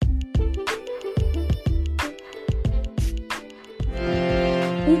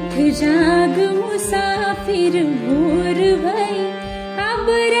जाग मुसाफिर भोर भई, अब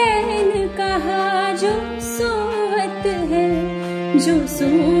रैन कहा जो सोवत है, जो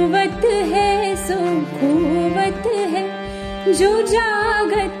सोवत है सो खोवत है, जो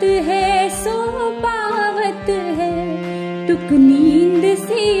जागत है सो पावत है। टुक नींद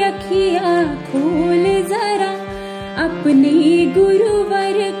से अखियाँ खोल जरा, अपने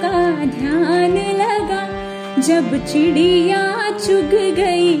गुरुवर का ध्यान लगा। जब चिड़िया चुग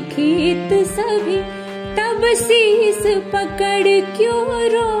गई खेत सभी, तब शीस पकड़ क्यों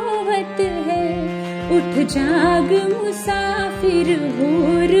रोवत है। उठ जाग मुसाफिर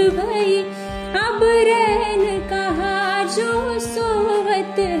भोर भई, अब रैन कहा जो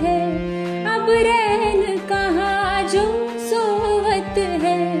सोवत है, अब रैन कहा जो सोवत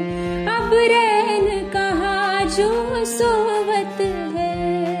है, अब रैन कहा जो सोवत है।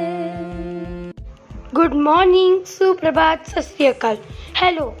 Good morning, Suprabhat, Sat Shri Akal.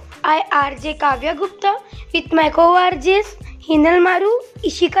 Hello, I RJ Kavya Gupta with my co-RJs Hinal Maru,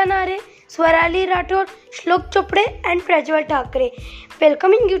 Ishika Nare, Swarali Rathod, Shlok Chopde and Prajwal Thakre,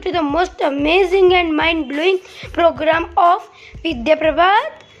 welcoming you to the most amazing and mind-blowing program of Vidya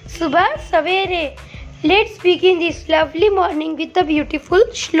Prabhat Subha Savere. Let's begin this lovely morning with a beautiful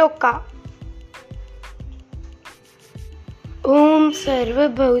shloka. Om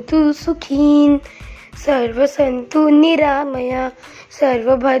Sarva Bhavatu Sukhin, Sarva Santu Niramaya,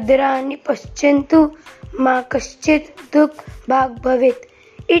 Sarva Bhadrani Paschantu, Ma Kaschit Dukh Bhag Bhavit.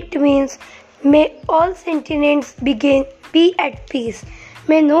 It means, may all sentiments be at peace.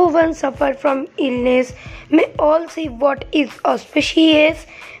 May no one suffer from illness. May all see what is auspicious.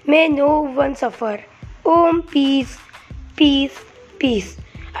 May no one suffer. Om Peace, Peace, Peace.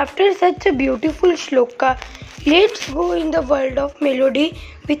 After such a beautiful shloka, let's go in the world of melody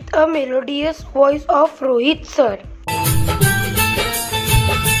with a melodious voice of Rohit sir.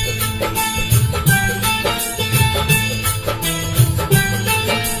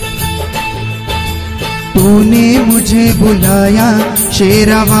 तूने मुझे बुलाया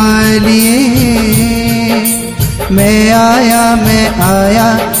शेरावालिए, मैं आया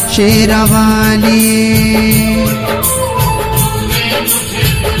शेरावालिए।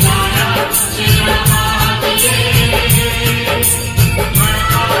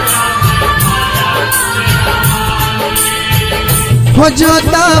 हो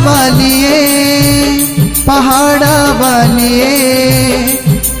जोता वालिए, पहाड़ा वालिए,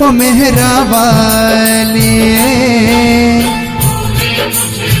 ओ मेहरा वालिए।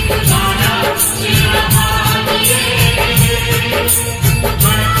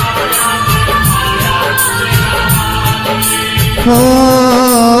 हो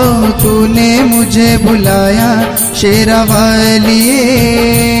तूने मुझे बुलाया शेरावालिए,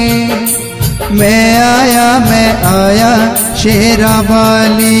 मैं आया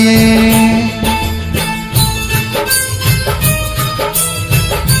शेरावालिए।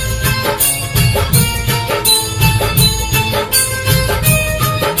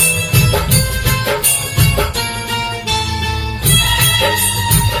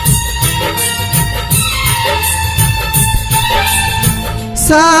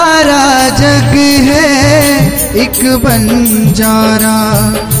 सारा जग है एक बंजारा,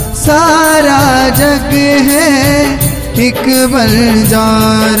 सारा जग है एक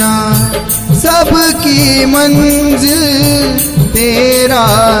बंजारा, सबकी मंजिल तेरा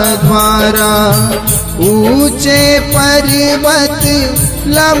द्वारा। ऊंचे पर्वत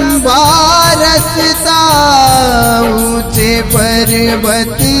लंबा रास्ता, ऊंचे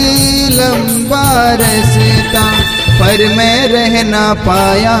पर्वत लंबा रास्ता, पर मैं रह ना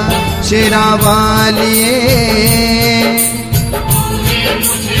पाया शेरावालिए।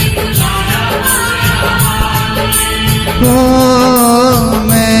 ओ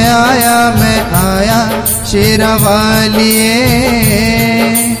मैं आया शेरावालिए।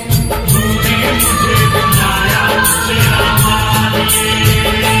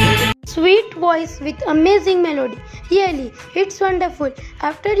 Sweet voice with amazing melody. Really, it's wonderful.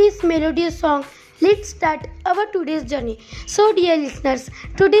 After this melodious song, let's start our today's journey. So dear listeners,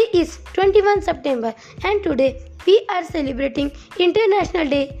 today is 21 September and today we are celebrating International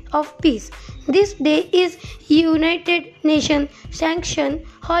Day of Peace. This day is United Nations sanctioned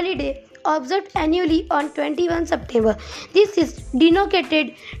holiday observed annually on 21 September. This is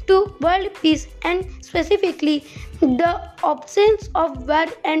dedicated to world peace and specifically the absence of war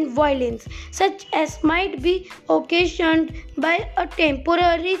and violence, such as might be occasioned by a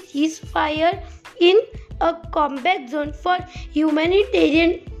temporary ceasefire in a combat zone for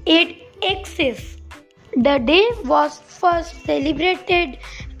humanitarian aid access. The day was first celebrated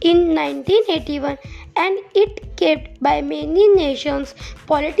in 1981 and it kept by many nations,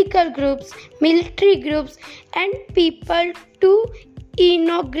 political groups, military groups, and people to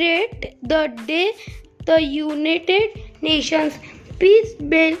inaugurate the day the United Nations Peace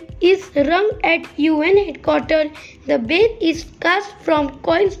Bell is rung at UN headquarters. The bell is cast from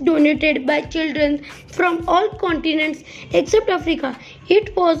coins donated by children from all continents except Africa.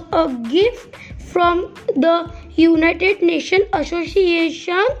 It was a gift from the United Nations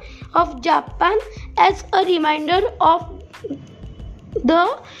Association of Japan as a reminder of the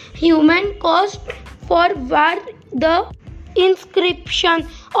human cost for war. The inscription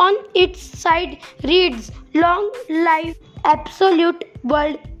on its side reads, "Long life absolute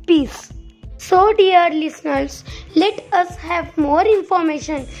world peace." So, dear listeners, let us have more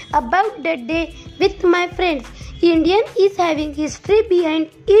information about the day with my friends. Indian is having history behind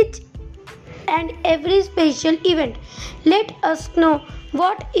each and every special event. Let us know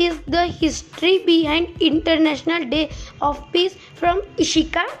what is the history behind International Day of Peace from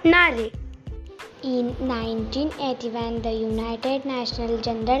Ishika Nare. In 1981, the United Nations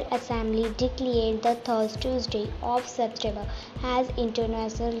General Assembly declared the third Tuesday of September as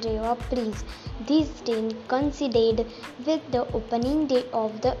International Day of Peace. This day coincided with the opening day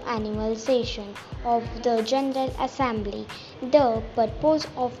of the annual session of the General Assembly. The purpose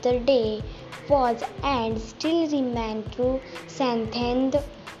of the day was and still remains to strengthen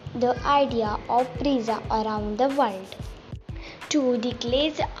the idea of peace around the world. 2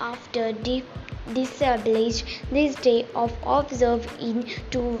 decades after established this day of observed in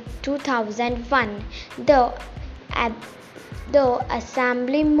 2001, the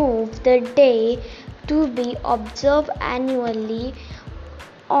Assembly moved the day to be observed annually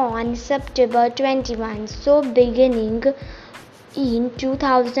on September 21. So beginning in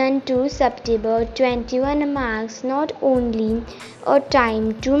 2002, September 21 marks not only a time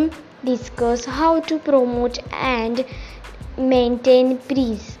to discuss how to promote and maintain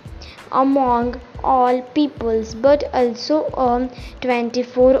peace among all peoples, but also a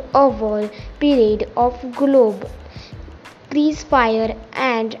 24-hour period of global ceasefire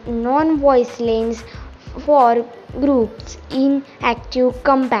and non-violence for groups in active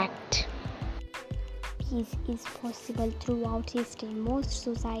combat. Peace is possible throughout history. Most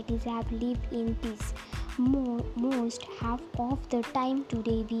societies have lived in peace. Most half of the time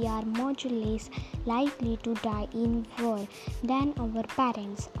today we are much less likely to die in war than our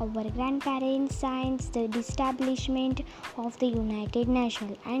parents, our grandparents. Since the establishment of the United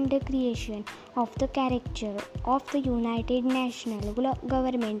Nations and the creation of the character of the United Nations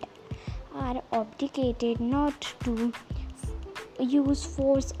government are obligated not to use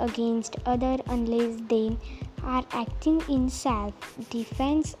force against others unless they are acting in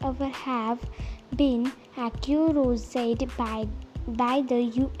self-defense. Or have been authorized by the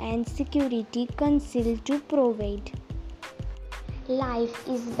UN Security Council to provide. Life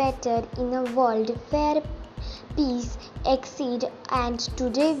is better in a world where peace exists, and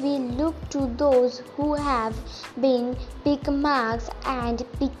today we look to those who have been pick marks and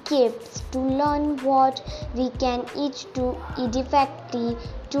pickets to learn what we can each do effectively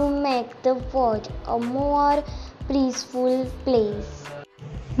to make the world a more peaceful place.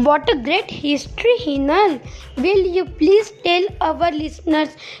 What a great history, Hinal! Will you please tell our listeners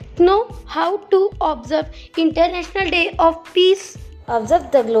know how to observe International Day of Peace? Observe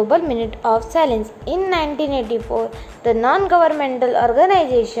the Global Minute of Silence. In 1984, the non-governmental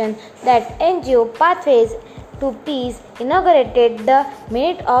organization that NGO Pathways to Peace inaugurated the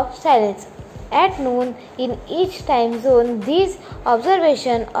Minute of Silence. At noon in each time zone, these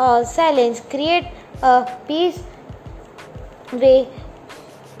observation of silence create a peace way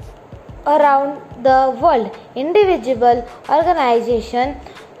around the world. Individual organizations,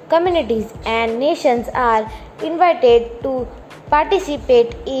 communities, and nations are invited to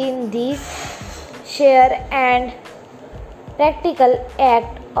participate in this shared and practical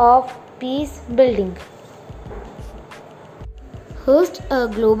act of peace building. Host a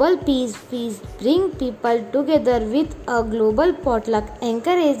global peace feast. Bring people together with a global potluck,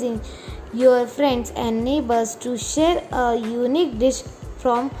 encouraging your friends and neighbors to share a unique dish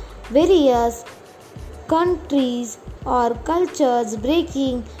from various countries or cultures.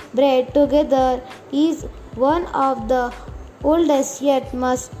 Breaking bread together is one of the oldest yet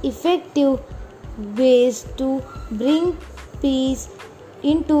most effective ways to bring peace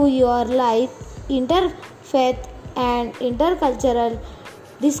into your life. Interfaith and intercultural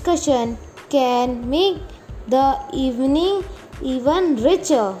discussion can make the evening even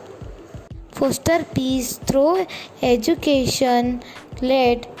richer. Foster peace through education.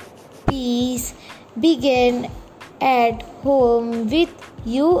 Let peace begin at home with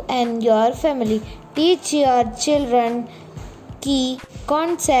you and your family. Teach your children key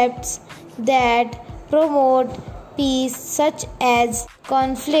concepts that promote peace, such as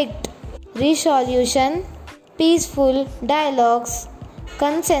conflict resolution, peaceful dialogues,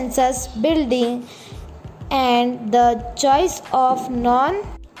 consensus building, and the choice of non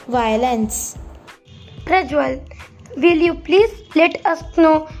violence. Prajwal, will you please let us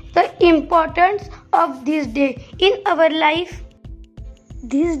know the importance of this day in our life?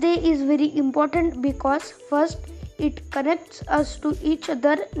 This day is very important because first it connects us to each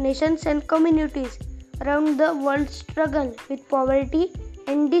other, nations and communities around the world struggle with poverty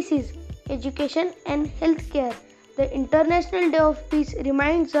and disease, education and healthcare. The International Day of Peace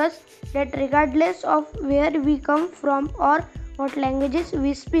reminds us that regardless of where we come from or what languages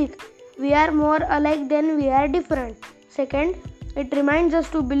we speak, we are more alike than we are different. Second, it reminds us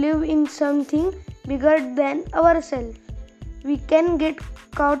to believe in something bigger than ourselves. We can get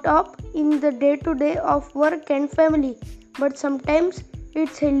caught up in the day-to-day of work and family, but sometimes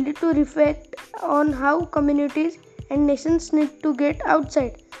it's healthy to reflect on how communities and nations need to get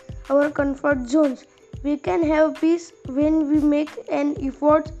outside our comfort zones. We can have peace when we make an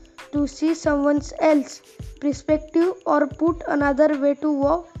effort to see someone else's perspective or put another way to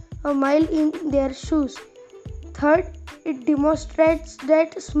walk a mile in their shoes. Third, it demonstrates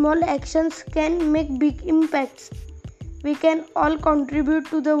that small actions can make big impacts. We can all contribute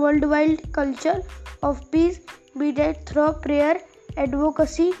to the worldwide culture of peace, be that through prayer,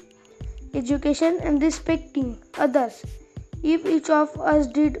 advocacy, education, and respecting others. If each of us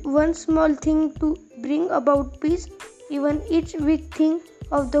did one small thing to bring about peace, even each big thing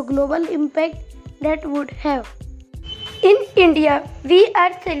of the global impact that would have. In India, we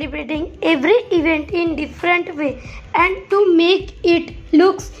are celebrating every event in different way, and to make it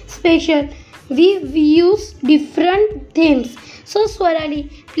looks special, we use different themes. So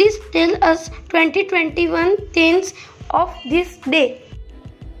Swarali, please tell us 2021 themes of this day.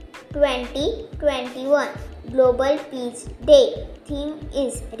 2021 Global Peace Day. Theme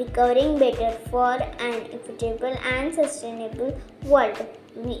is Recovering Better for an Equitable and Sustainable World.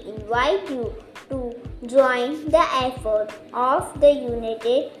 We invite you to join the effort of the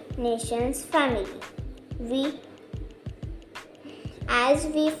United Nations family. As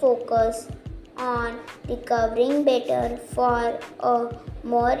we focus on recovering better for a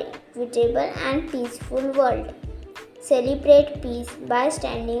more equitable and peaceful world. Celebrate peace by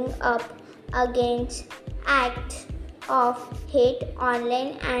standing up against acts of hate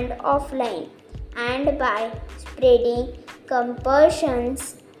online and offline, and by spreading compassion,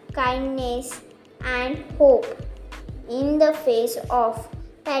 kindness, and hope in the face of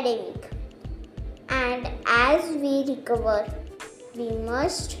pandemic. And as we recover, we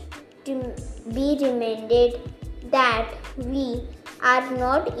must be reminded that we are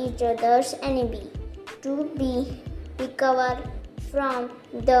not each other's enemy. To recover from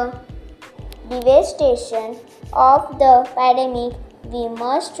the devastation of the pandemic, we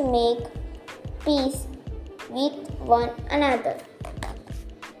must make peace with one another.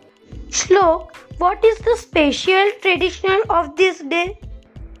 Shlok, what is the special tradition of this day?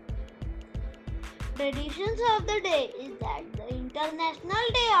 Traditions of the day is that the International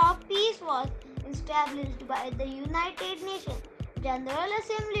Day of Peace was established by the United Nations General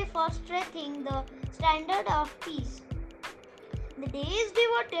Assembly for strengthening the standard of peace. The day is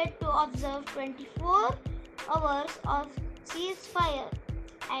devoted to observe 24 hours of ceasefire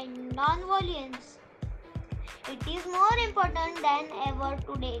and non-violence. It is more important than ever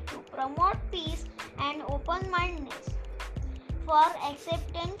today to promote peace and open-mindedness for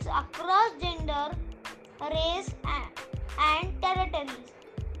acceptance across gender, race, and territories.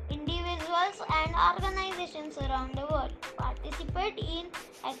 Individuals and organizations around the world participate in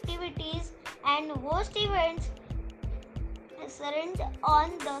activities and host events centered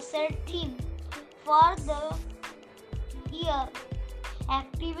on the said theme for the year.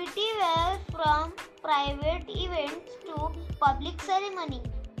 Activity were from private events to public ceremony,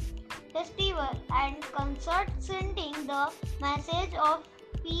 festival, and concert, sending the message of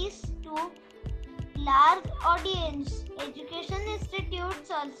peace to large audience. Education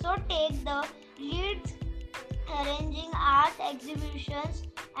institutes also take the lead, arranging art exhibitions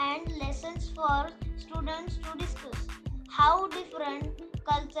and lessons for students to discuss how different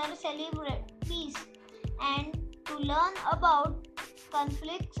cultures celebrate peace and to learn about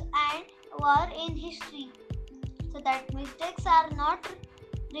conflicts and war in history, so that mistakes are not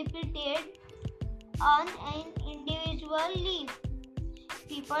repeated on an individual level.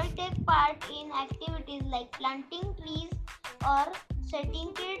 People take part in activities like planting trees or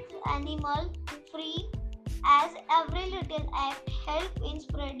setting kids animal free as every little act helps in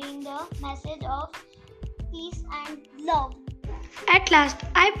spreading the message of peace and love. At last,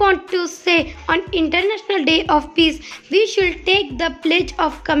 I want to say on International Day of Peace, we should take the pledge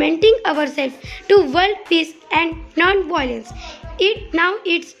of committing ourselves to world peace and non-violence. Now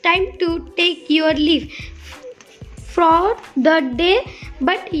it's time to take your leave for the day,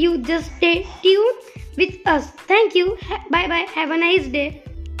 but you just stay tuned with us. Thank you. Bye bye. Have a nice day.